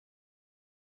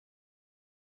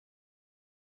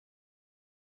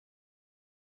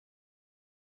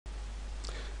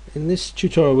In this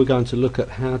tutorial we're going to look at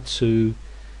how to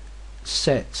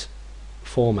set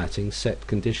formatting, set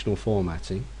conditional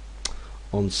formatting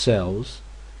on cells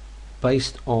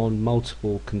based on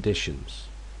multiple conditions.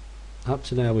 Up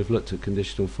to now we've looked at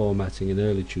conditional formatting in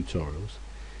early tutorials,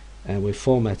 and we've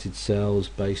formatted cells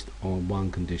based on one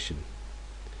condition.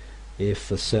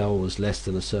 If a cell was less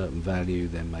than a certain value,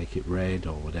 then make it red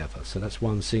or whatever. So that's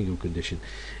one single condition.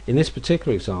 In this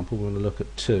particular example we're going to look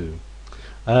at two.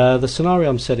 The scenario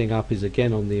I'm setting up is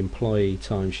again on the employee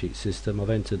timesheet system. I've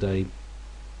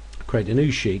created a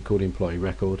new sheet called employee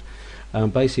record.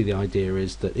 Basically the idea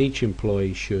is that each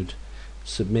employee should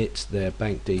submit their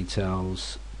bank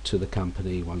details to the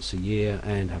company once a year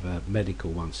and have a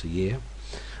medical once a year.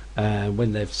 And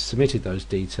when they've submitted those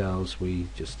details, we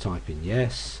just type in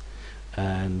yes,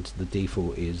 and the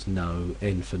default is no,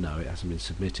 N for no, it hasn't been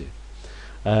submitted.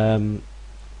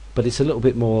 But it's a little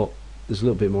bit more, there's a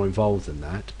little bit more involved than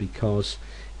that, because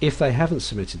if they haven't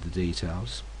submitted the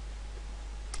details,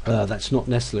 that's not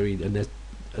necessarily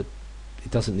it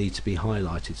doesn't need to be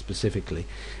highlighted specifically.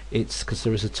 It's because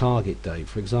there is a target date.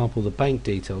 For example, the bank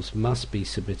details must be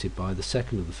submitted by the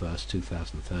 2nd of the 1st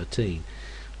 2013.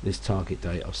 This target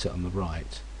date I've set on the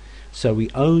right. So we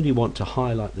only want to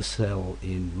highlight the cell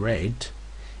in red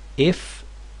if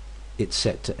it's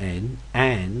set to N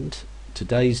and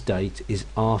today's date is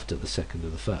after the 2nd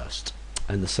of the 1st,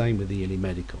 and the same with the yearly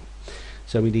medical.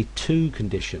 So we need two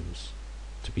conditions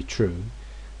to be true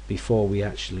before we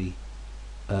actually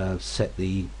set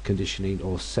the conditioning,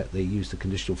 or use the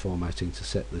conditional formatting to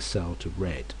set the cell to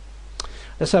red.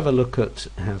 Let's have a look at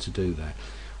how to do that.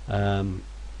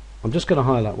 I'm just going to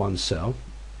highlight one cell,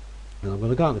 and I'm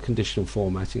going to go into conditional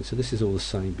formatting. So this is all the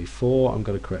same before. I'm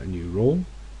going to create a new rule.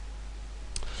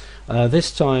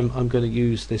 This time I'm going to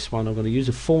use this one. I'm going to use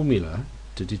a formula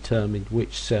to determine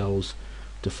which cells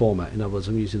to format. In other words,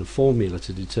 I'm using a formula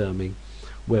to determine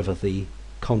whether the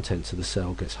contents of the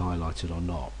cell gets highlighted or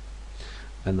not,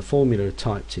 and the formula is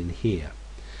typed in here.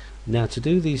 Now to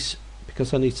do these,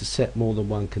 because I need to set more than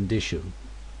one condition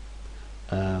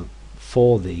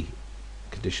for the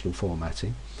conditional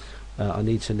formatting, I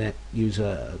need to use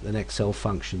an Excel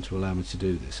function to allow me to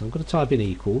do this. I'm going to type in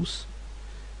equals,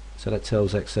 so that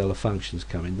tells Excel a function's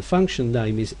coming. The function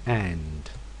name is and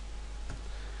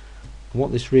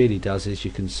what this really does is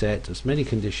you can set as many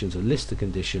conditions, a list of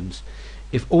conditions.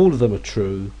 If all of them are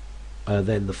true,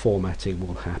 then the formatting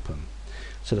will happen.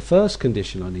 So the first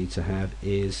condition I need to have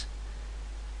is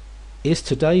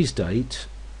today's date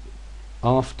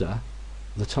after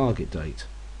the target date?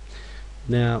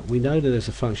 Now we know that there's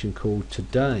a function called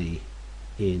today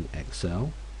in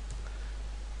Excel,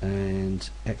 and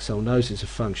Excel knows it's a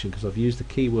function because I've used the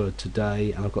keyword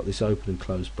today and I've got this open and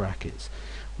closed brackets.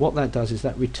 What that does is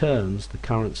that returns the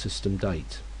current system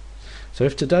date. So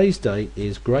if today's date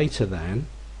is greater than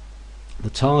the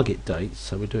target date,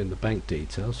 so we're doing the bank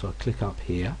details, so I click up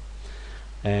here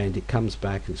and it comes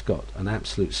back and it's got an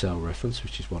absolute cell reference,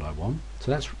 which is what I want.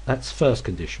 So that's first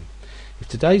condition. If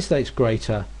today's date's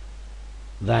greater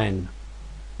than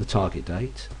the target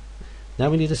date, now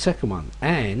we need a second one,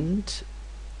 and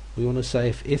we want to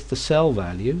say if the cell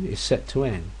value is set to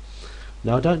N.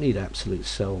 Now I don't need absolute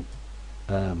cell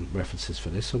references for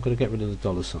this, so I'm going to get rid of the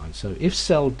dollar sign. So if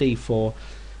cell D4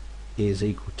 is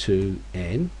equal to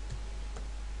N,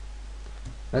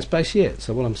 that's basically it.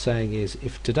 So what I'm saying is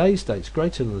if today's date is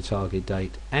greater than the target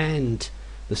date and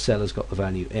the cell has got the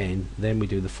value N, then we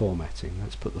do the formatting.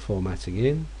 Let's put the formatting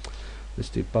in. Let's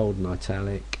do bold and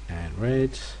italic and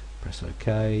red. Press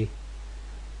OK.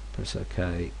 Press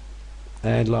OK.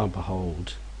 And lo and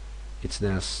behold, it's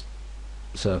now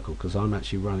circled because I'm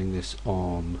actually running this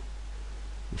on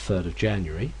the 3rd of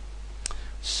January.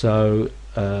 So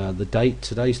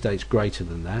today's date's greater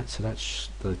than that, so that's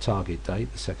the target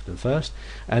date, the 2nd and 1st,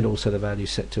 and also the value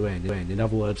set to N. In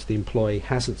other words, the employee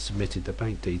hasn't submitted the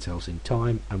bank details in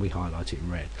time, and we highlight it in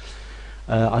red.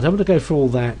 I don't want to go through all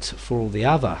that for all the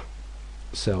other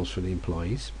cells for the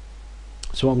employees,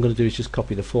 so what I'm going to do is just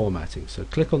copy the formatting. So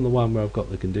click on the one where I've got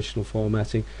the conditional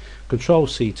formatting, Control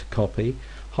C to copy,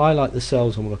 highlight the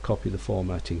cells I want to copy the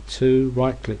formatting to,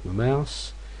 right click my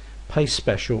mouse, paste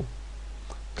special,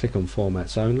 click on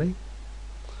formats only,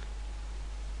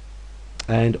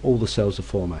 and all the cells are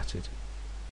formatted.